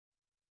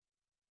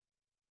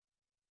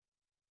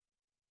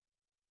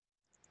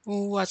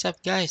What's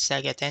up guys,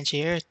 Sagatenchi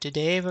here.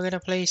 Today we're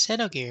gonna play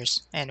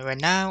Xenogears and we're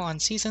now on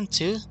season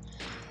 2.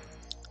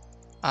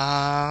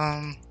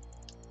 Um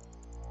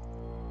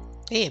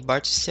hey,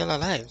 Bart is still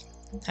alive.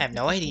 I have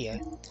no idea.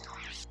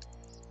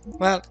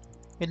 Well,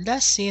 we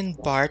last seen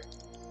Bart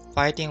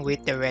fighting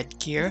with the red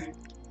gear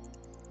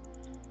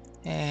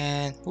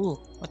and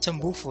what's a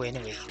Mbufu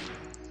anyway?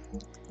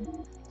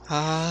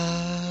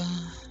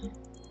 Uh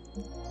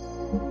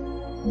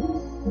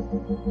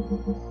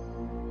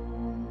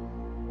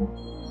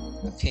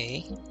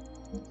okay.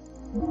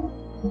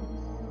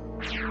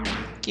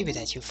 Give it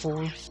that, you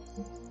fool.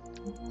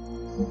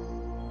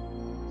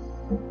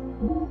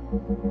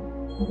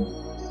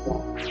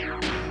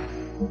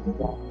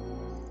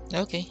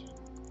 Okay.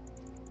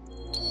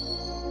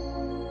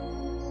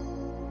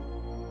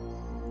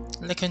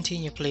 Let's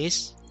continue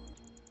please.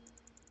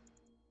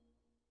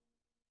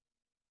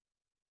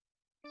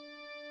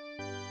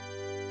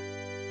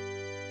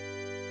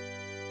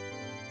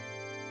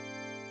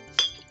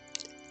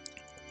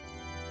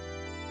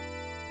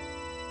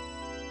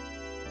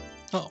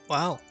 Oh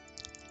wow.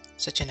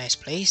 Such a nice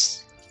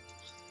place.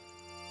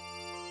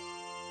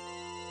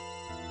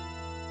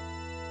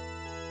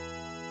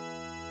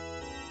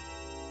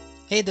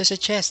 Hey, there's a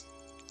chest.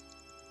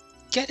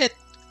 Get it!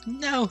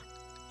 No!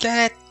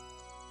 Get it!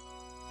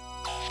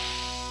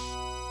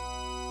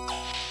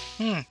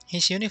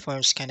 His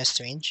uniform's kinda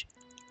strange.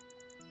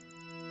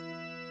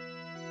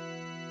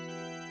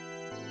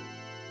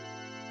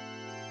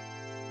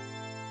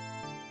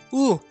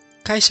 Ooh!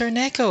 Kaiser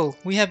Neko!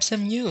 We have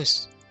some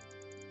news!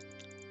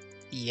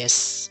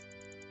 Yes.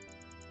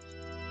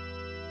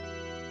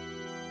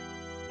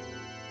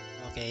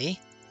 Okay.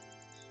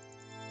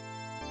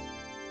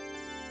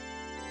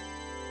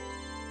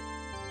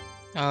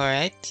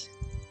 Alright.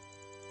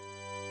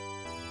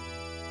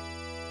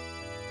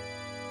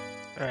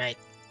 Alright.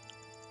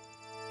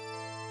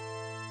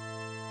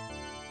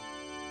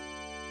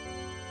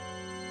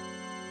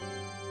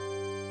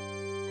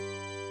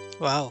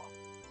 Wow.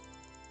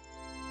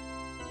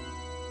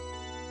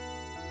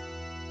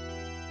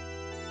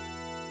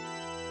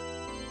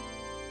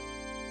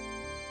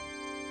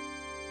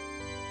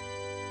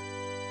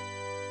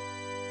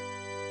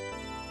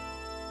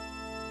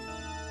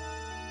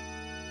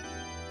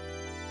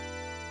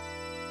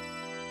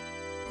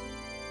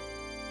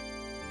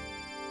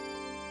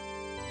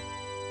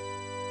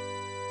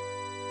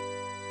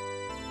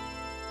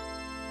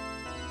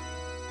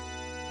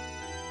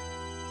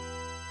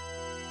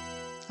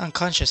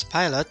 Unconscious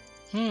pilot?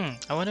 I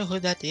wonder who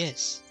that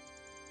is.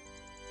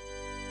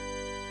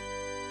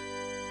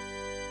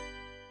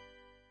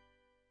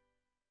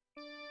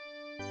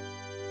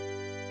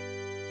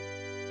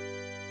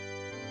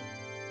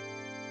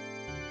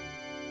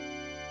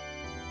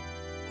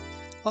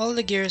 All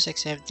the gears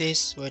except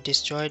this were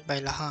destroyed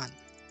by Lahan.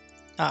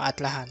 At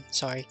Lahan,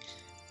 sorry.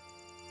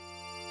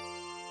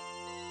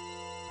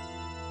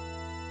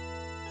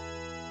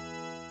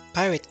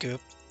 Pirate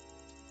group?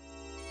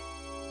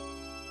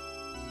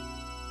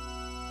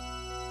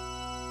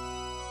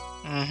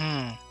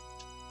 Mm-hmm.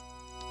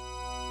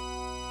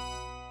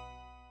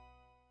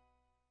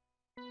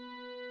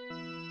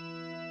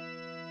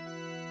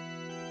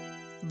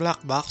 Black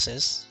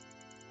boxes?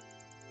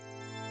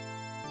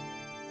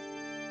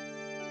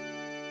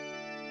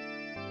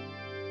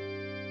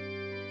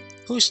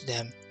 Who's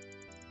them?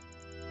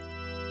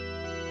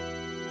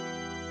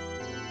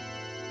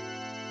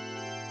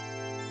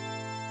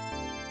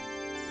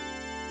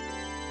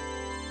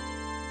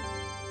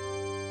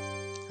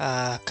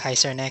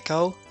 Kaiser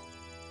Neko?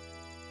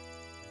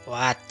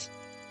 What?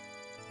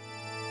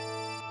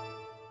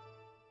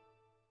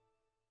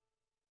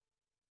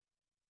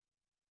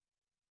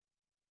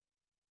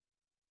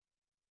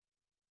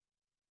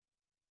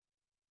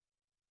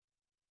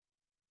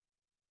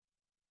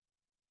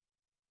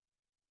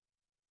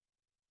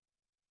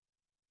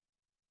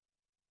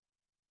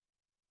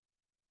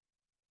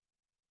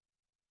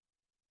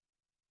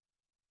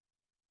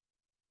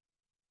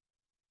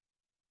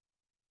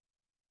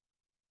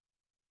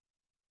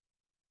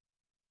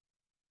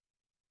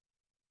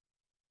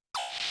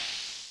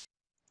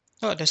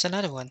 Oh, there's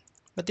another one.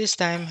 But this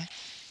time,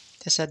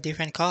 there's a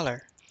different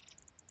color.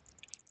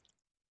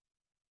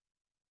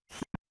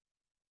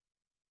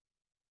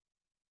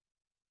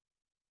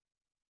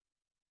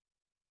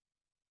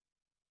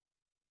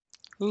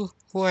 Ooh,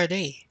 who are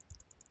they?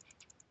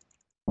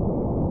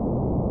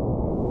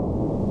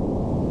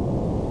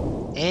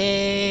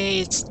 Hey,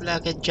 it's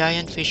like a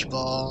giant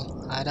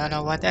fishbowl. I don't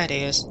know what that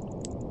is.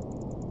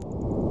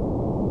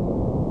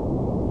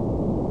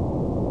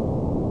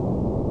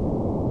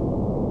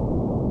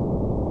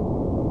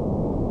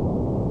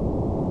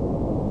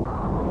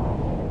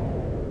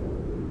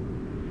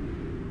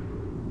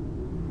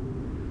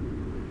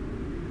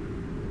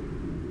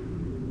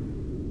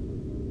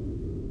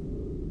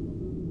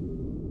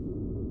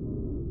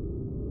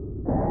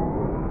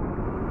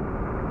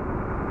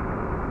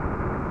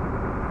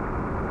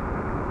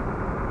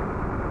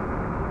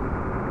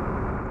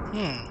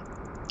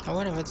 I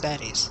wonder what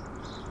that is.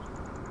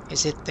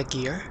 Is it the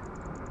gear?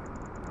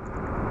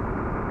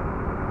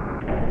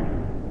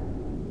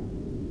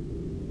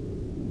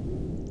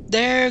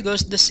 There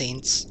goes the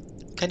saints.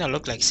 Kinda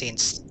look like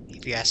saints,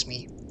 if you ask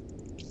me.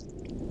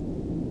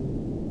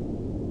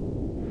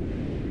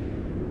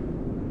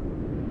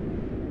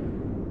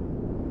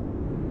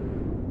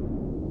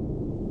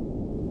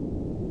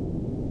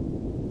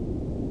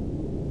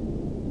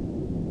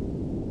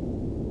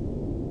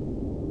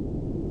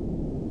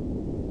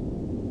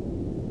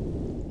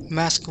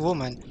 Masked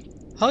woman.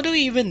 How do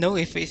we even know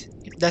if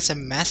that's a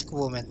masked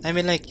woman? I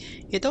mean, like,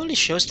 it only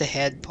shows the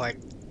head part.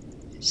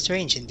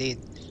 Strange indeed.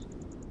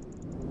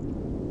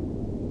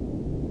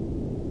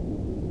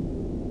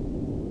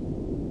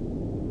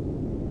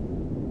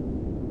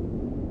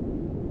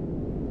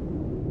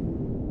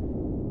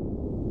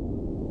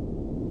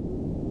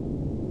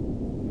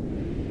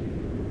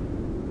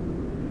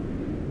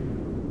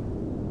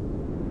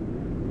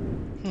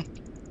 Hmm.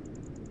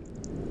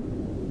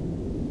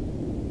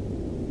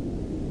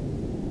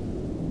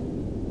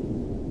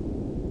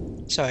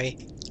 Sorry,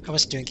 I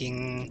was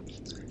drinking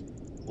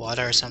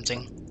water or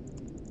something.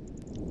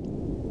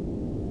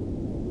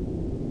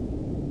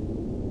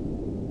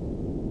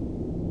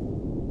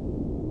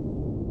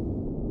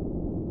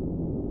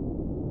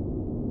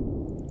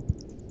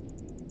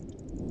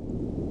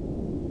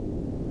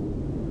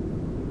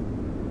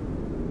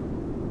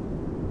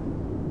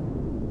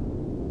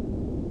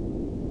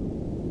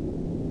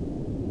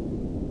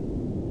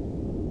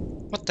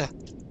 What the?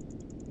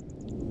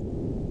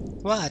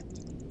 What?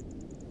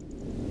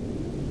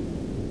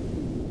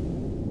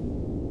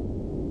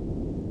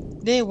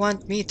 They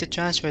want me to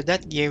transfer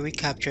that gear we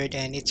captured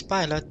and its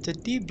pilot to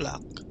D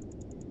block.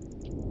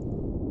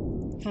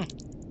 Hmm.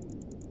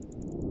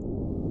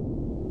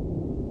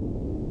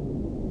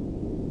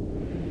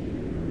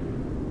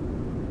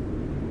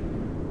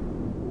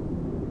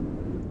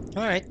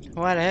 Alright,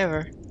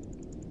 whatever.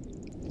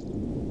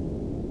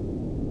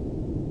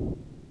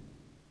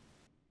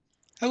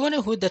 I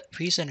wonder who that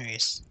prisoner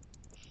is.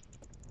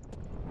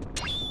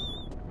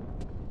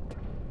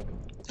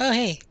 Oh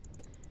hey,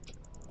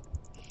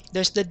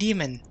 there's the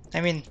demon.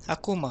 I mean,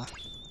 Akuma,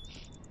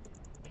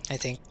 I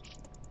think.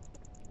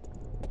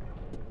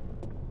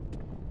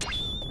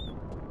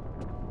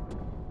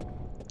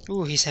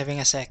 Ooh, he's having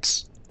a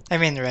sex. I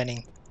mean,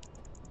 running.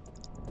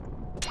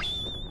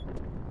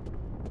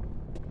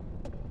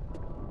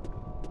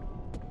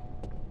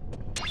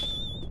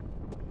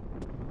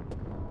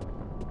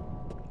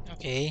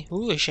 Okay,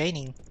 ooh,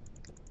 shining.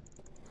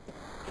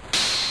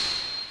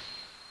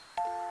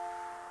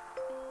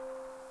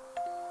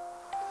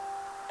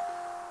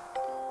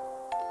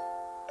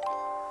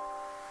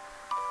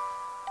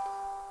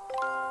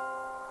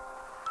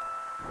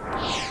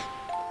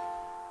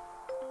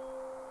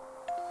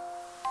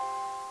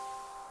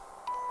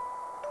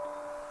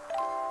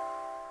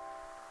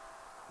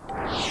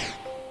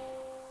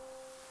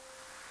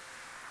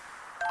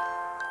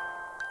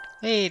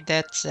 Hey,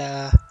 that's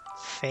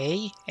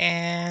Faye,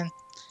 and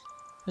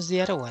who's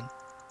the other one?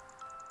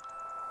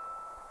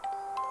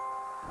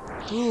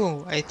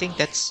 Ooh, I think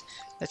that's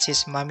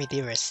his mommy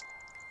dearest.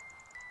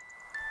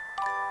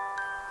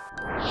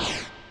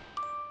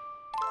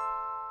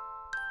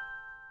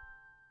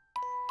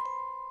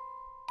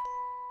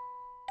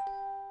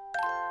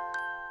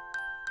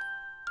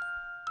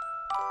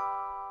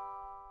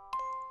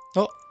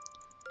 Oh,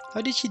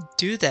 how did she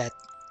do that?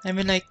 I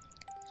mean, like,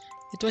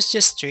 it was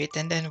just straight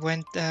and then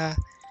went to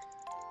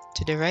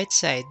the right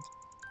side.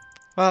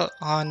 Well,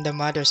 on the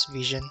mother's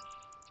vision.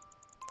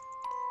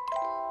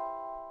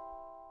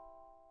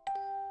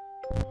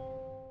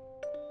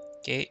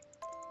 Okay.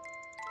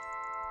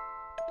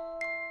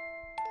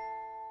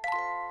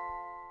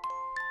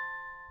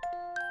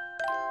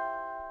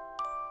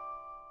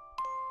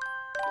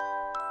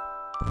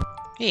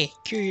 Hey,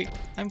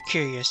 I'm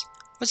curious.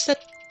 What's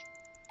that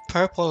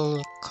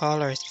purple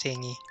color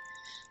thingy?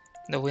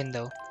 The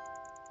window.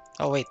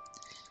 Oh wait,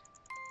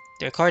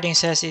 the recording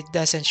says it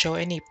doesn't show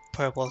any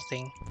purple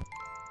thing.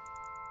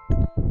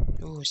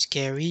 Ooh,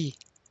 scary.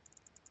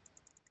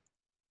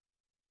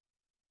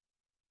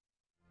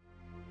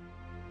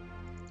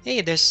 Hey,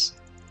 there's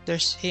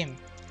him,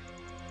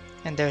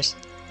 and there's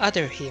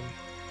other him.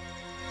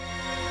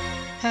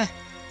 Huh?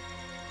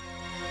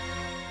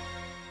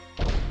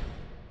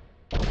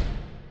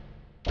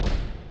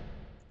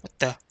 What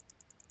the?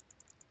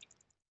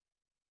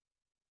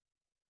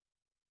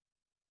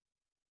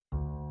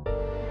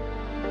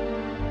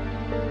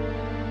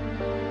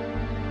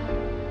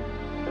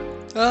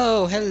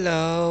 Oh,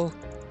 hello.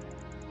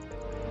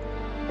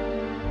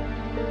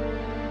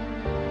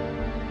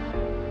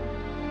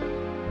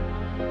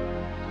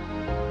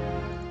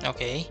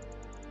 Okay.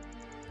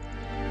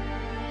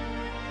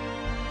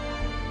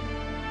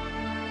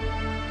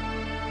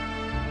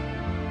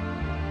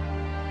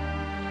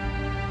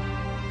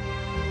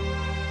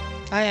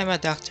 I am a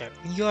doctor.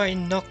 You are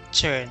in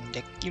Nocturne,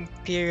 the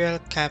imperial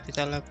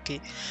capital of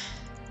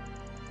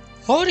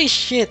Holy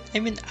shit!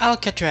 I'm in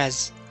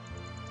Alcatraz.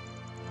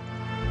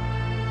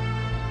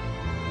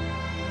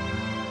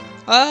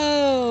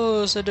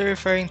 Oh, so they're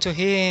referring to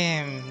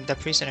him, the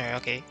prisoner.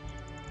 Okay.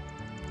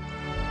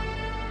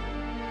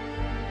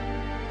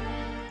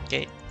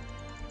 Okay.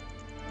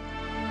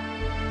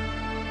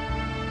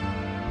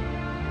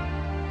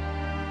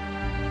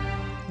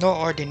 No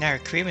ordinary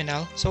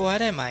criminal, so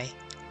what am I?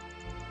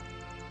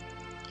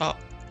 Oh,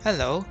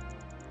 hello.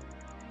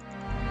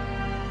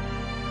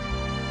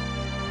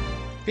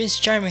 Prince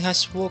Charming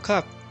has woke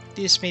up.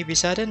 This may be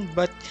sudden,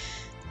 but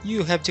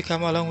you have to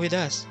come along with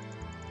us.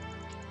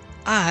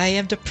 I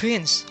am the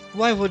prince.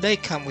 Why would I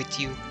come with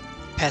you,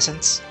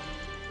 peasants?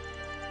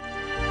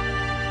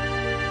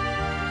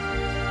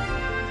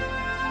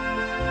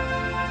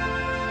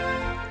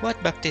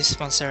 What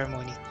baptismal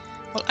ceremony?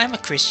 Well, I'm a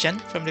Christian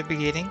from the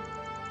beginning.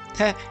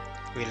 Ha!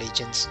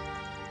 Religions.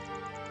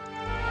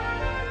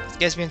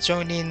 Guess been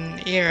thrown in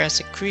here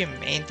as a cream,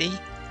 ain't he?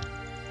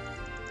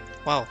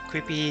 Wow,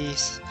 creepy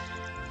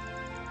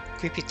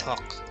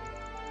talk.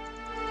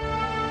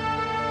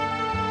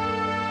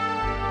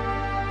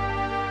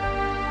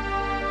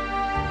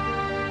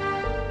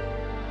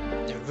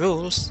 The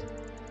rules?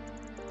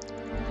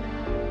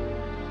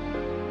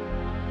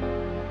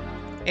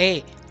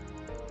 Hey,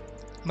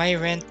 my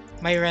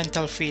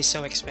rental fee is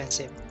so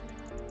expensive.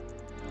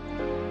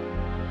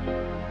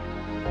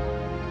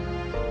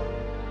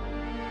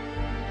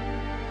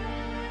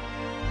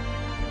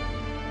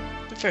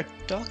 But for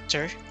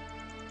doctor?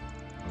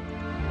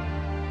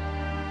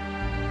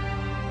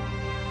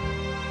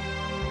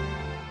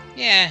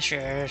 Yeah,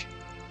 sure.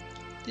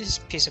 This is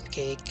a piece of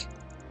cake.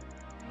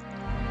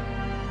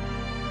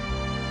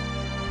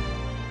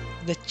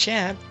 The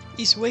champ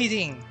is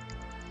waiting.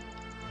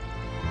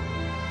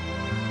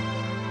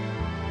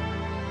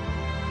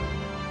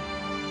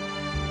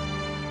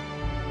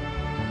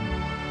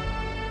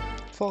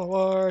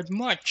 Forward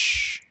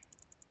march.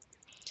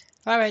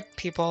 Alright,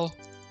 people.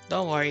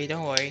 Don't worry,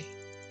 don't worry.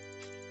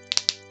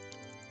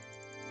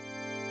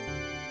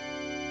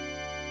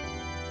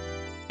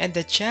 And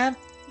the champ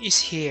is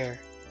here.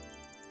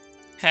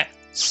 Ha,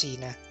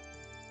 Cena.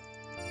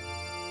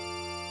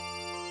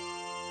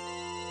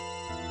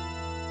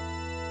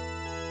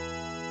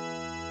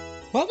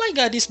 Oh my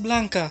god, it's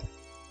Blanca!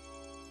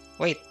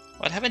 Wait,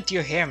 what happened to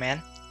your hair,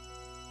 man?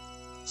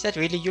 Is that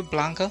really you,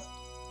 Blanca?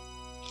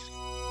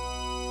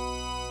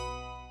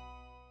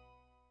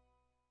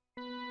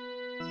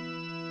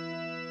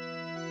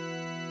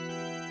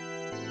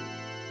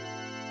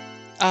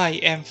 I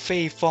am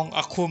Fei Fong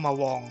Akuma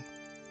Wong.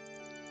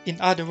 In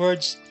other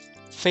words,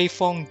 Fei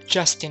Fong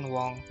Justin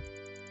Wong.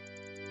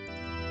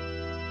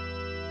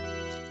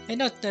 I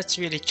know that's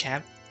really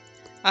champ.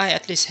 I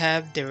at least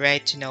have the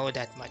right to know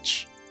that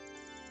much.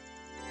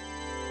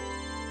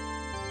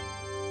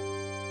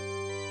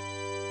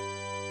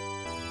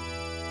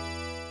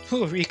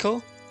 Who,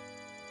 Rico?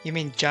 You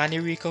mean Johnny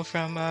Rico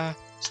from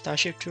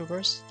Starship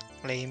Troopers?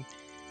 Lame.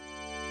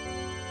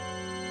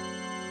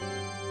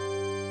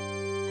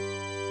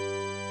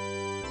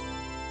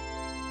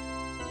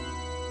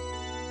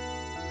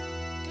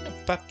 What kind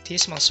of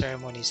baptismal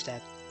ceremony is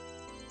that?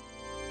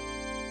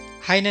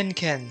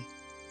 Heineken,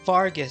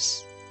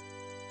 Vargas,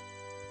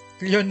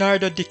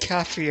 Leonardo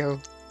DiCaprio,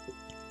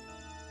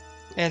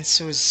 and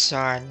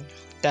Suzanne.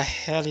 The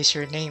hell is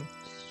your name?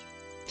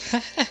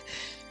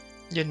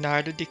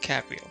 Leonardo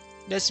DiCaprio.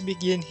 Let's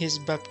begin his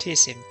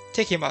baptism.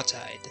 Take him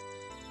outside.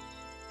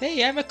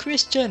 Hey, I'm a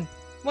Christian.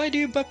 Why do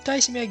you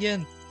baptize me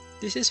again?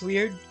 This is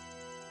weird.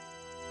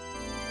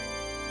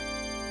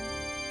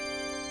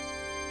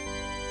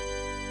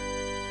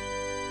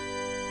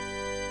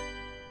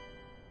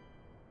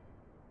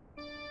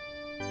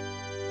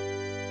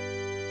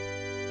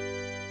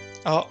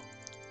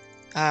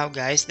 Oh,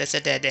 guys, that's a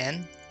dead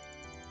end.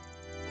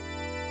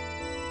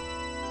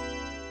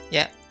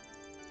 Yeah.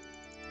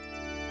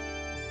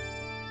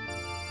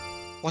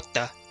 What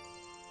the?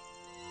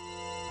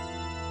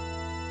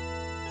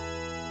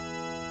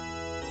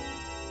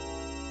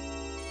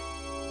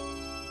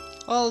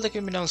 All the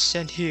criminals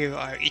sent here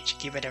are each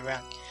given a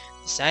rank.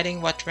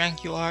 Deciding what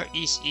rank you are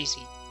is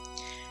easy.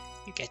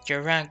 You get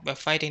your rank by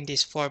fighting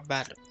these 4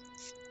 battlers.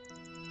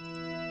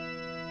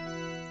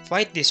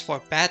 Fight these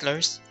 4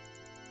 battlers?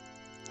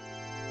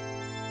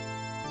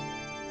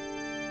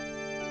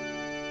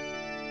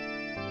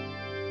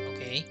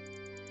 Okay.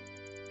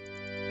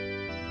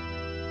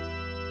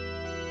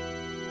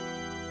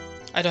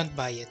 I don't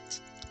buy it.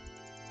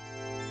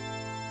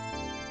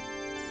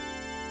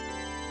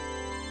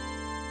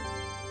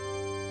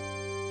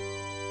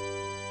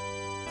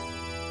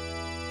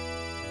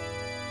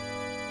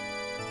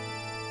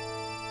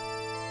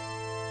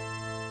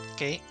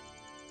 Okay.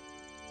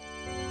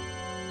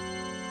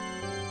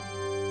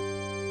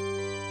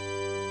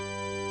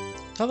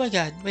 Oh my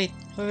god, wait.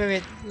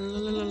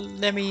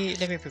 Let me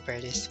prepare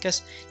this,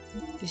 because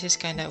this is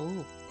kinda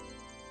ooh.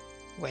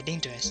 Wedding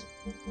dress.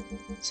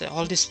 So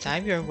all this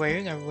time you're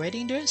wearing a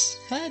wedding dress?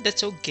 Huh?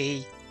 That's so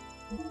gay.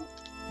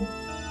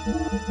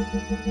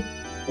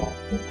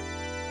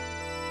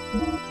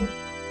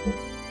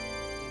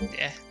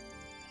 Yeah.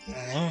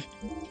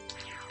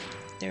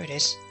 There it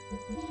is.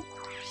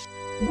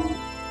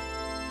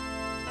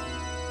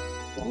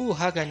 Ooh,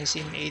 Hagan is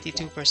in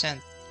 82%.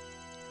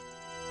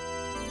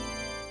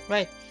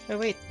 Right,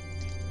 wait.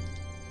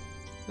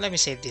 Let me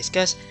save this,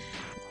 cause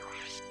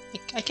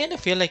I kinda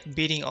feel like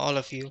beating all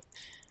of you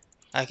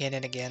again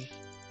and again.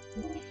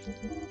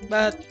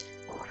 But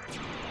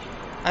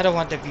I don't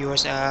want the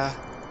viewers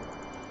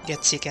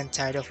get sick and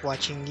tired of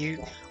watching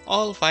you,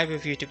 all 5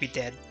 of you, to be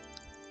dead.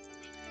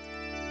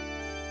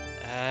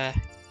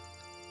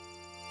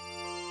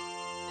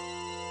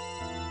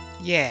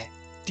 Yeah,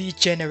 the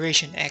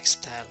Generation X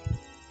style.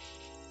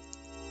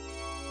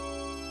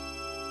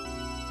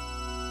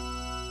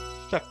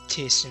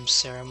 Baptism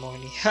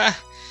ceremony, ha!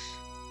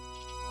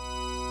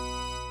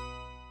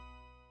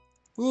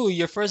 Ooh,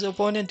 your first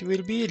opponent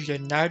will be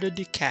Leonardo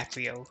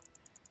DiCaprio.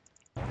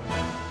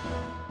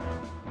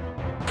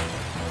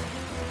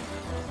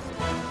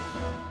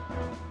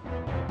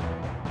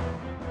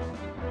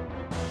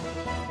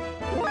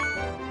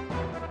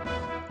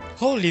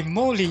 Holy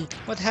moly,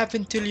 what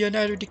happened to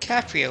Leonardo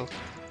DiCaprio?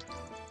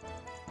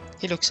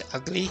 He looks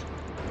ugly.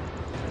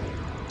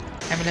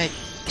 I'm like,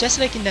 just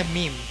like in the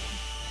meme.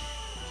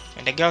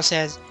 When the girl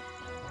says,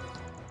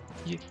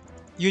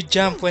 you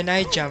jump when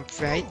I jump,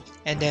 right?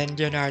 And then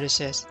Leonardo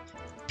says,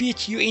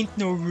 bitch, you ain't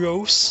no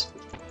rose.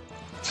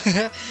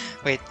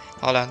 Wait,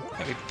 hold on,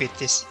 let me beat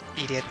this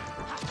idiot.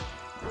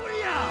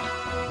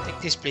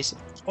 Take this, please.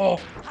 Oh!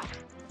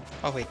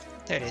 Oh wait,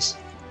 there it is.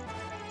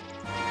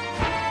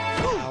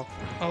 Ow.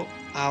 Oh,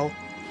 ow.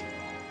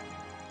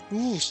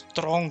 Ooh,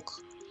 strong.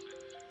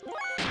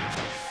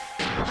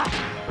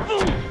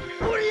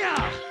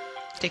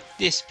 Take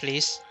this,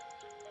 please.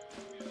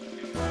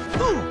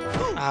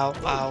 Ow,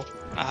 ow,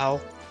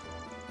 ow.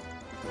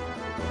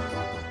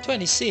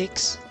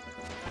 26?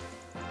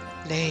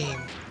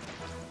 Lame.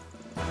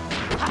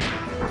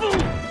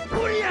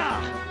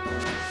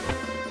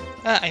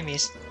 Ah, I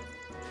missed.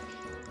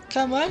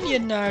 Come on,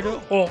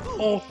 Leonardo. Oh,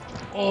 oh,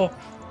 oh.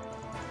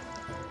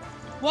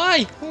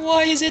 Why?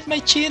 Why is it my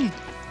chin?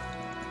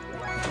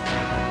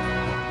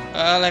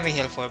 Let me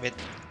heal for a bit.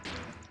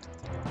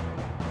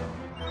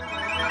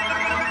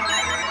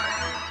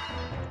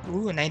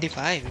 Ooh,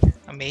 95.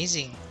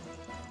 Amazing.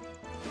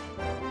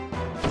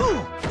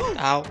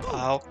 Ow,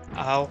 ow,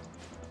 ow.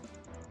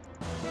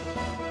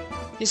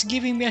 He's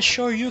giving me a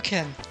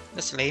Shoryuken.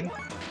 That's lame.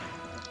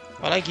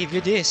 Well, I give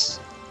you this.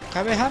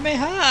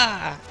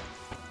 Kamehameha!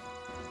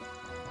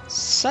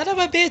 Son of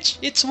a bitch!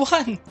 It's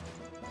 1!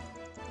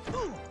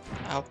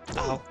 Ow,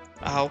 ow,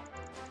 ow.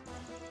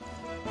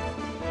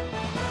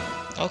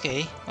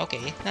 Okay,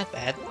 okay, not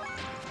bad.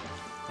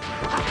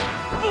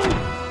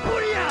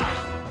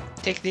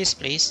 Take this,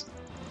 please.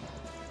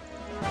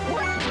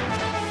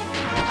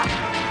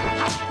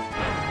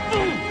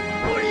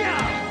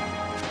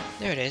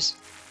 There it is.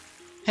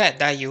 Ha,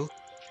 die you.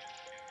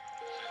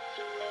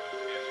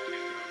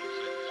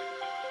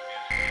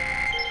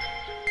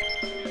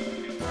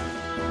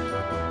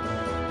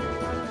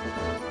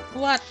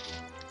 What?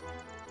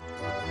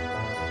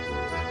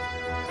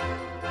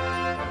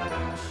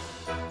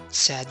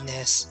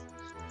 Sadness.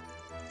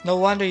 No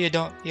wonder you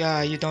don't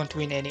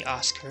win any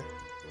Oscar.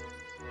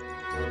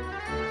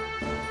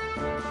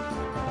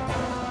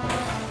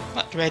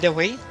 What, right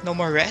away? No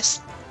more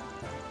rest?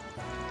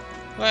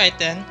 Right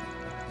then.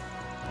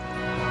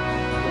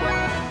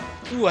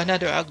 Ooh,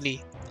 another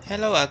ugly.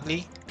 Hello,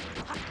 ugly.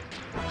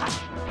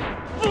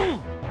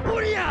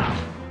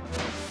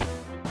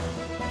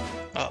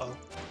 Uh-oh.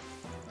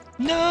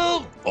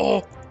 No!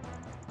 Oh!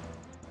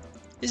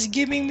 It's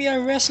giving me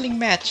a wrestling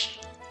match.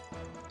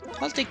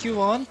 I'll take you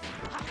on.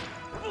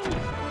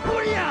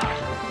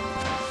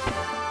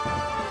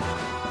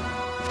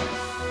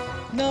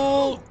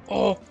 No!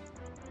 Oh!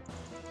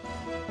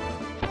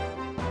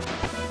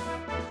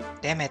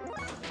 Damn it.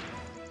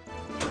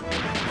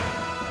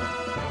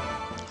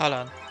 Hold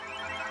on.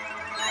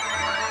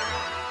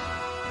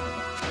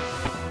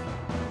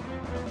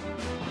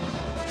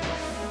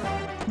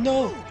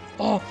 No!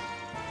 Oh!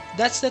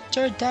 That's the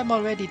 3rd time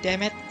already,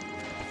 damn it.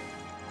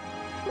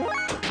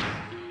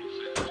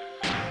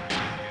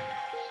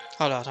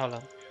 Hold on, hold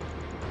on.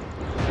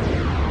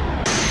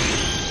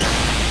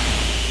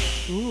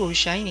 Ooh,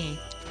 shiny.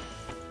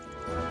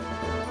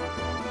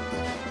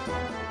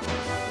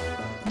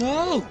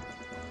 No!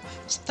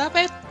 Stop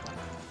it!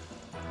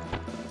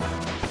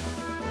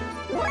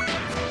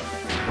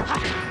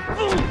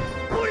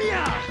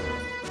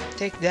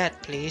 Take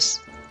that, please.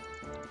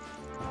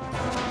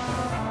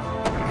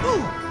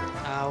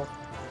 Ow.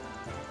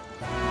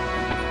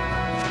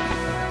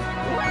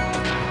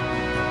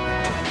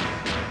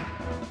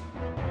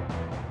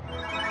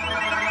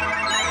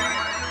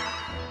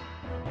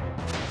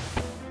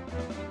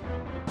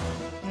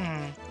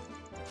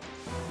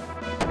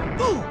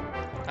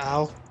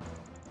 Ow.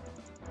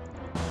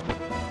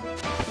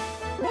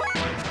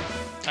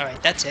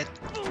 Alright, that's it.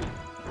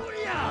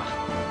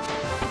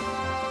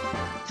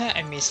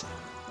 I missed.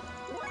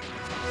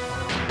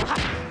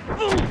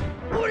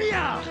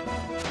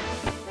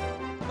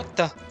 What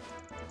the?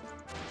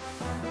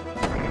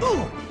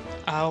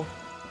 Ow.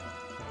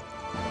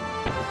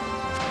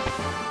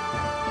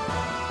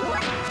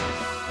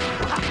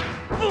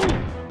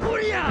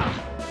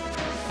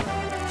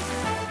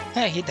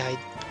 Hey, he died.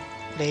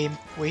 Lame,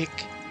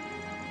 weak.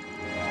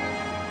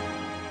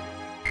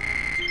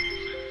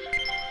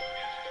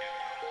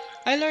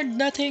 I learned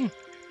nothing.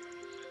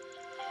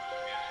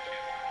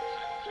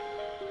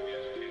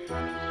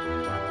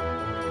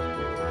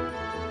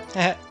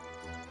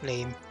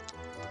 Lame.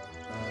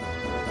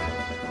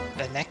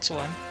 The next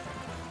one.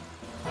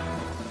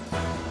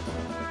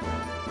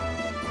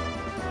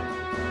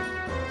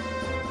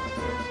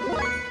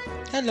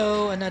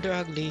 Hello, another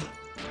ugly.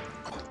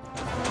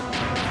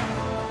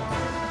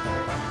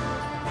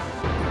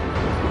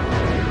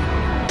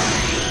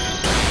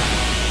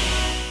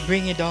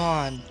 Bring it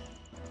on,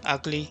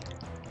 ugly.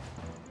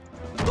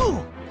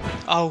 Ooh.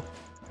 Oh.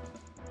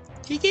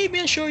 He gave me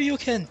a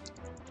Shoryuken.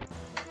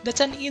 That's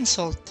an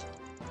insult.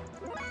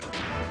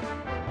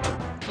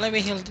 Let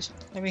me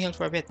heal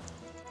for a bit.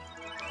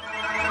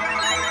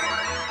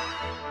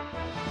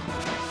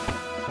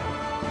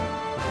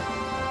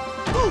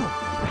 Ooh.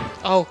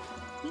 Oh.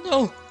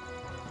 No.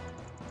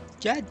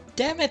 God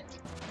damn it.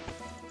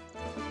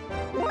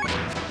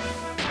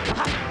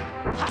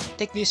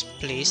 Take this,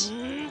 please.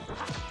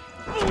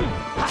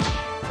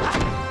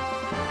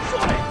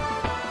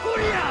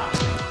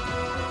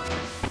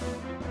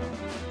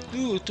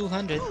 Ooh,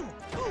 200.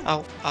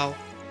 Ow, ow.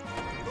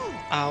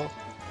 Ow.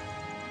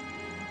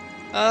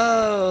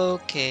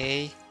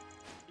 Okay.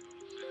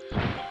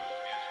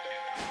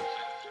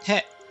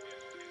 Heh.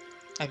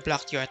 I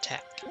blocked your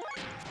attack.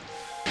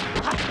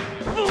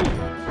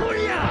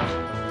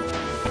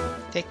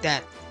 Take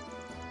that.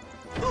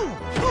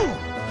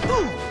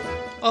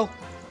 Oh.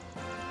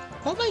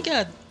 Oh my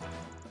god.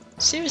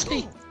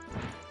 Seriously?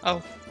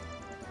 Oh.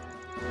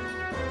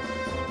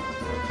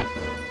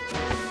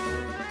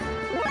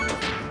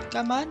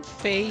 Come on,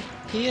 Faye.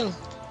 Heal.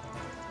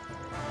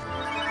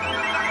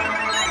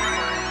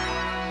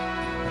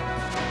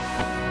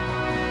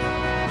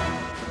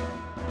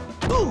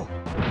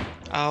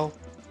 Ow.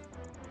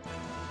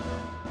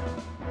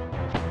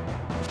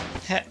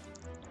 Heh.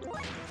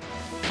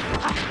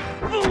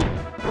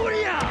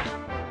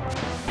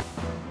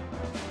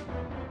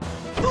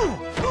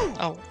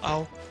 Ow,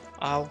 ow,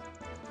 ow.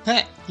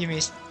 Heh, you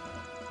missed.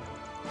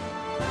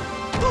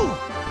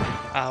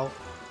 Ow.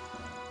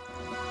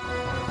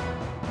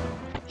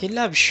 He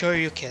loves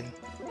Shoryuken.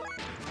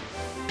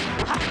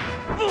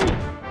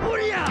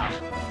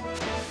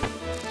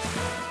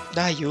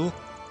 Die, you.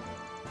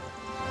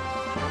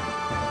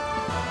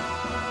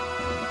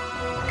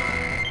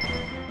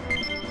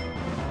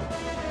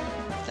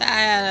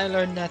 I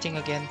learned nothing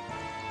again.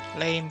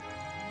 Lame.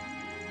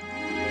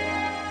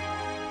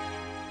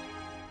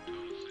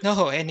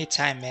 No,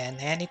 anytime, man.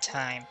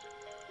 Anytime.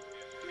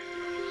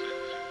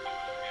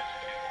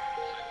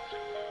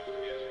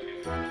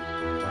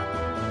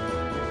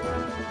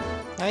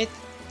 I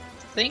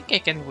think I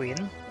can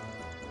win.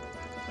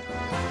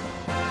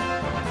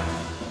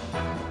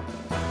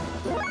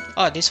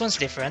 Oh, this one's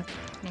different.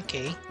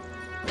 Okay.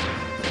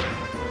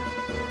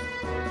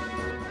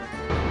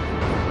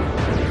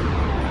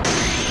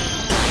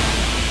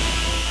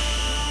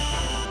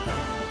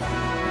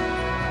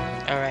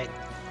 Alright.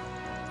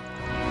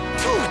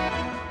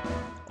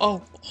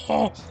 Oh,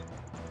 oh!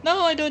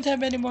 No, I don't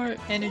have any more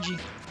energy.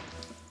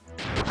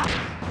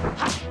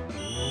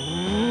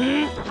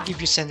 I'll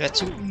give you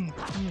Senretsu.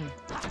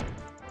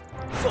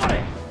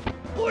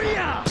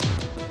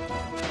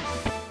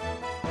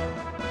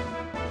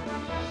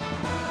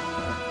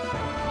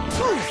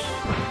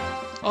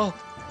 Oh!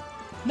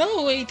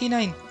 No,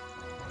 89!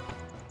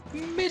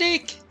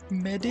 Medic!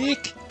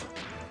 Medic!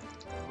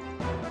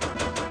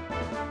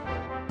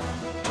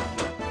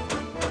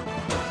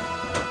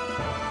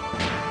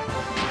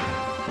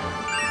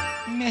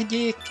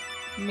 Magic!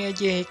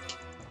 Magic!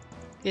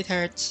 It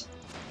hurts.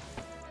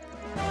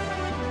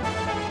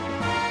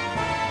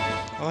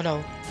 Oh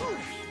no.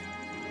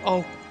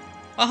 Oh!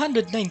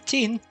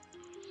 119?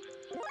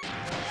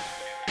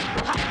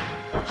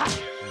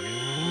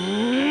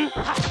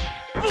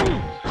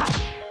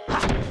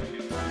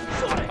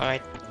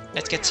 Alright,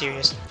 let's get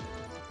serious.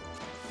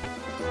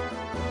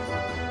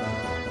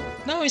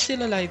 No, he's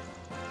still alive.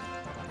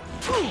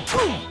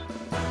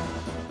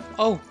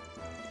 Oh!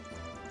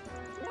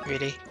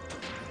 Really?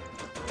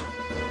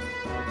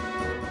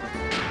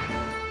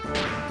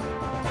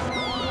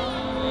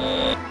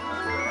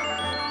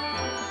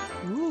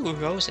 Ooh,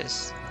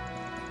 roses.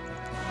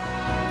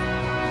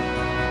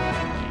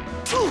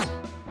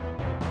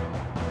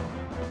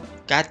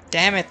 God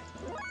damn it!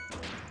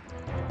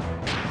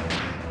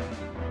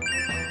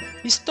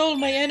 He stole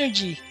my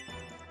energy!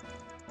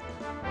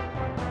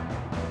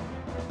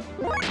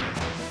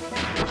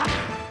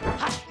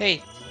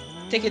 Hey,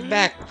 take it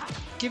back!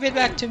 Give it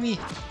back to me!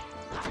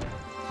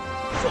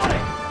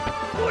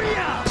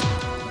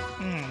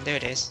 There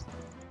it is.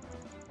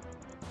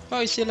 Oh,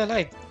 he's still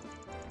alive.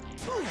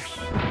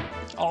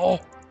 Oh!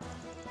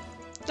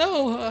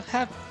 No,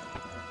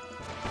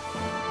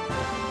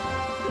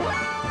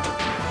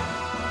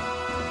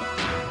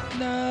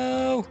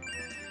 No!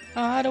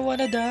 I don't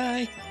wanna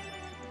die!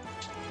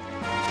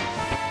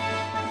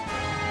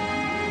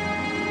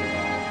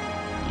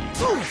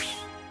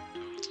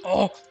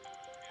 Oh!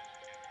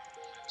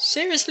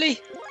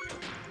 Seriously?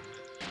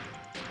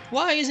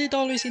 Why is it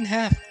always in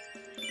half?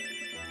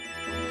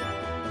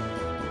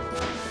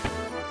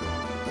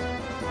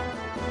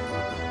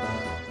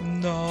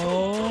 No!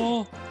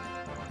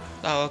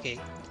 Oh, okay.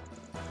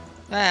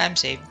 Ah, I'm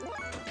safe.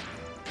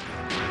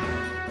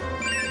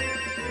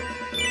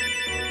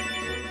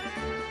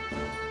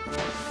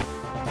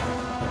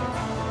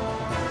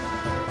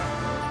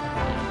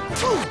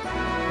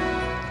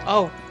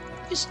 Oh,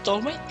 you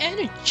stole my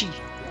energy.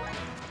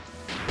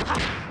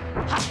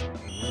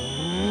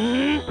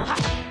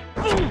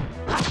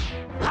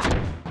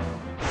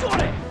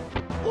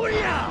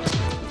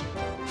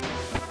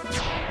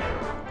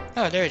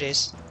 Oh, there it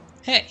is.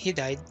 Hey, he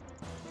died.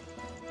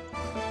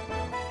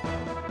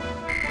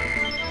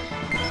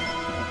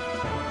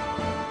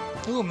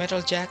 Ooh,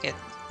 metal jacket.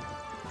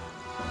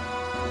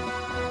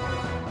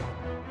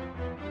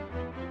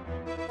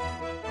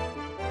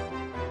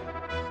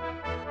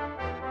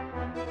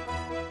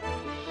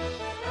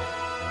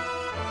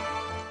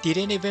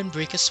 Didn't even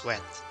break a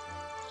sweat.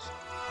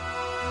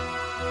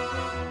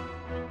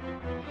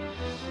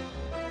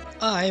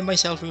 I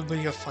myself will be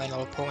your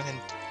final opponent.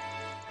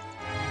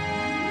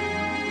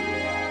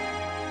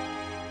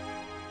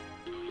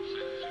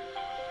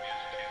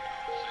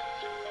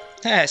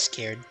 Ah,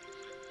 scared.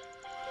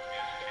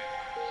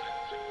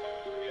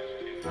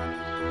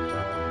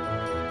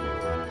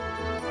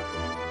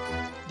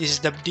 This is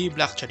the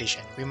D-block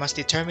tradition. We must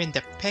determine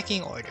the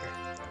pecking order.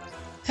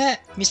 Ha!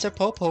 Mr.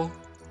 Popo.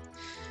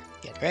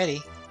 Get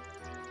ready.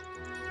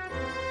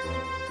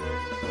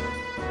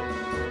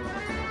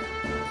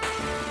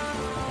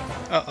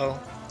 Uh-oh.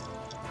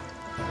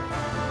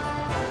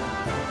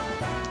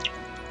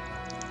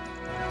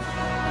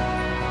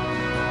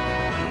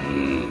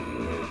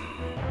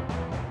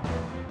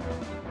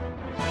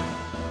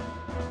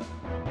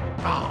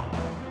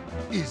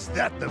 Is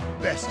that the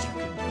best you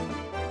can do?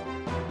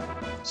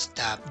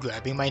 Stop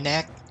grabbing my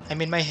neck.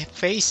 I'm in my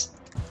face.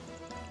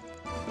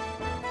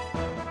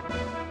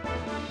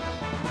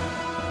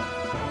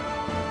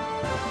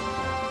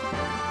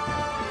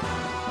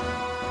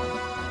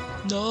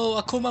 No,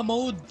 Akuma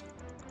mode.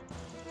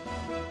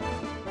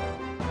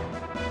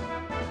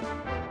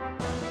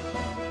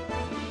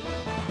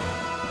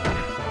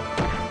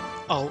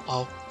 Oh,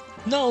 oh.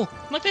 No,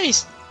 my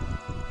face.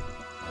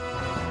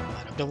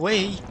 Out of the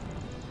way.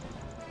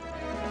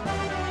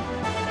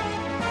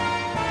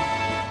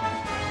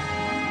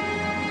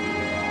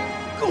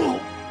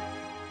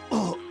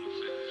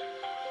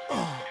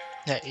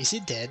 Is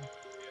he dead?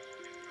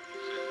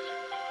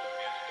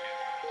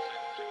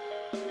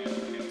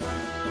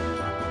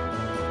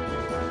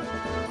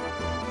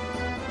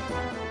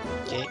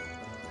 Okay.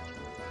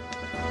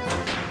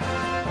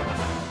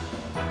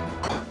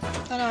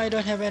 Oh no, I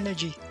don't have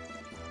energy.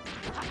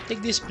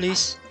 Take this,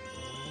 please.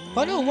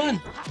 101!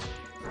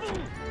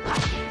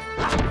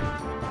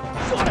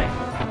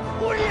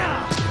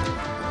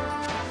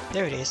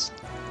 There it is.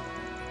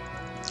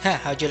 Ha,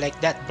 how'd you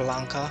like that,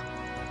 Blanca?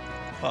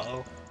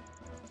 Uh-oh.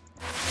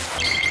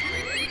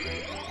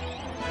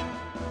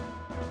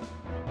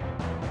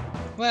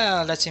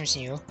 Well, that seems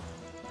new.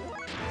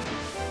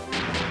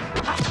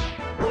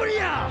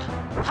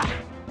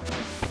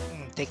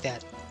 Take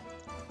that.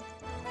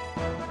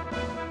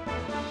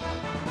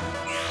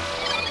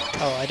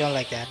 Oh, I don't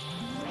like that.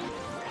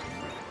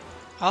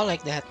 I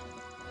like that.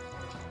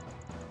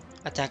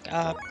 Attack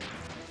up.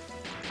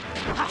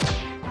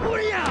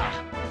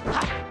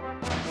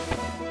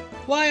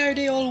 Why are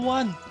they all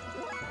one?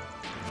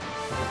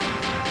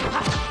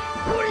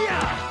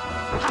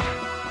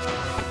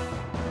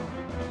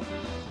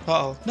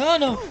 Uh-oh. No,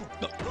 no!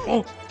 No.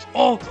 Oh!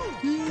 Oh!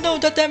 No,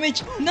 that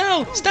damage!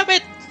 No! Stop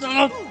it!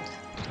 No.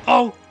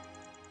 Oh!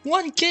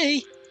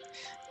 1K!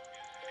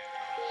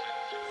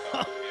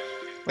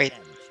 Wait.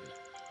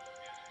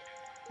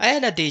 I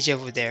had a deja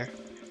vu there.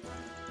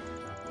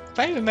 If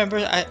I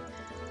remember,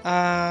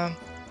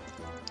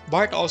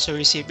 Bart also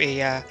received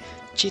a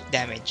cheat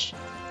damage.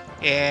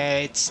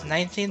 It's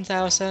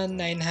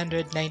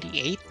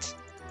 19,998,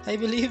 I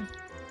believe.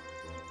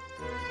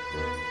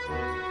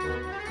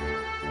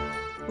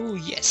 Oh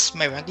yes,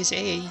 my rank is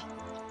A.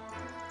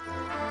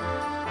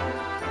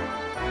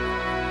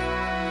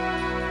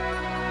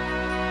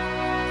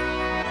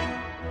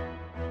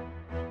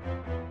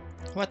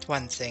 What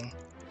one thing?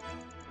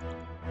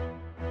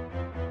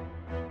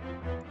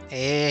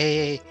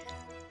 Hey,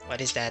 what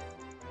is that?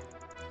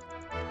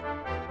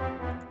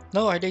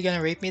 No, are they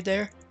gonna rape me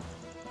there?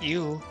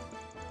 You.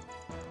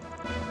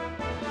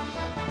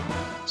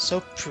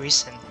 So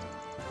prison.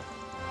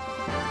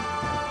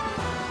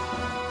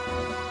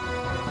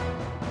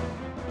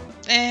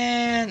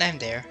 And I'm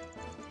there.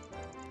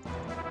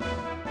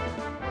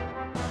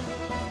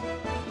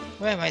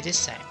 Where am I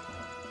this time?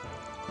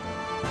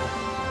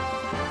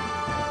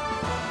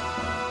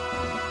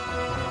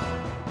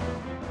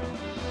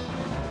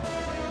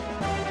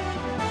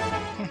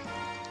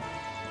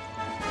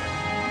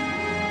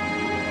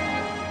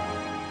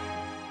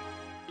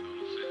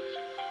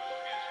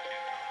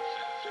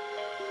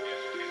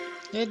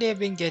 Lately I've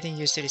been getting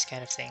used to this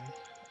kind of thing.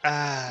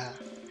 Ah.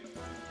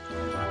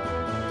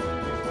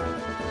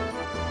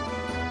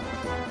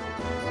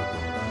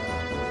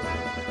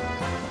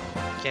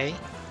 Okay.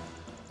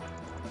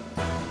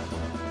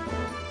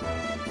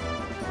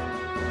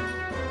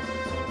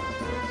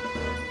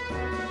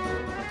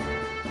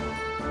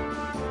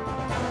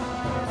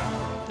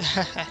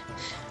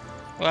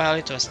 Well,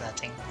 it was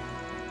nothing.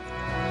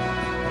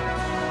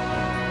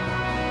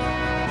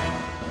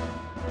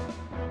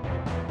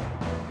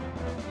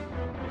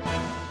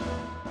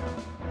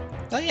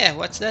 Oh yeah,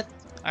 what's that?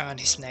 On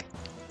his neck.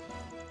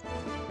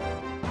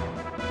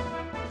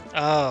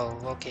 Oh,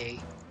 okay.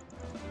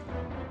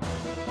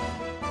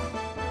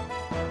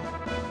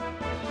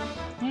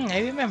 I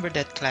remember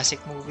that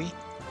classic movie.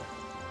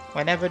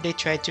 Whenever they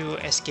try to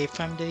escape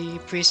from the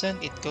prison,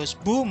 it goes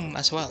boom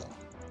as well.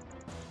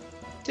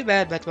 Too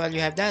bad, but while you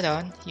have that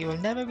on, you will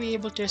never be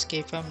able to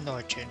escape from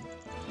Nocturne.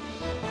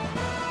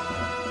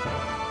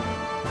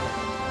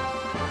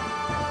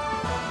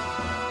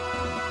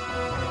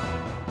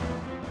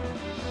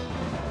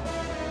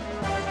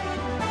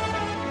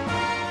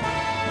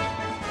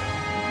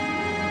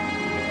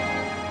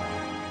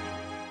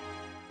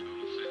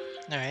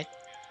 Alright.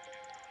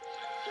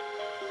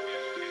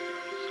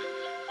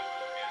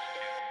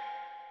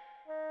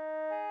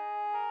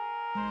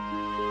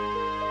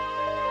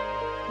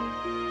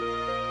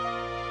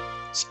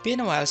 It's been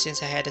a while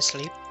since I had a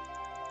sleep.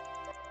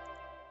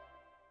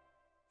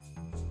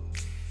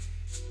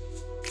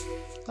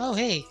 Oh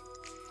hey!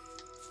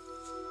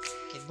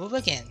 Can move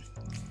again.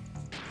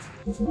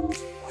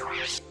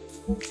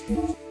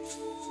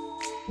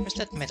 Where's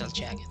that metal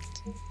jacket?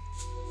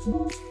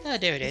 Oh,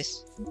 there it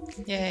is.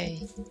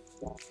 Yay!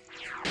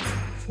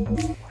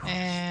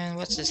 And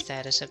what's the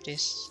status of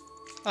this?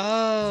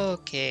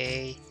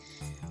 Okay.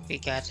 We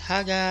got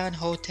Hagan,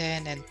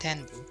 Hoten, and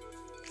Tenbu.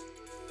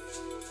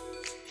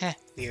 Heh,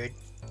 weird.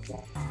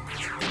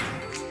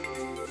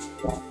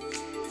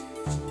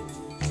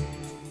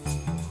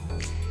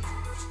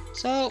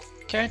 So,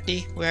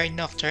 currently, we're in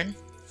Nocturne.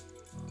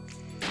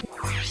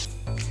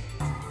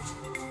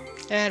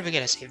 And we're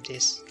gonna save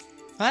this.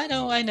 I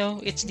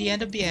know, it's the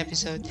end of the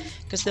episode.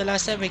 Because the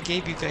last time I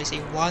gave you guys a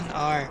 1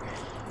 hour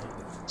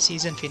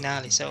season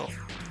finale, so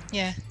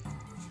yeah.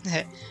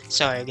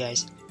 Sorry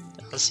guys.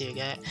 I'll see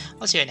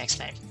you next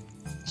time.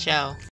 Ciao.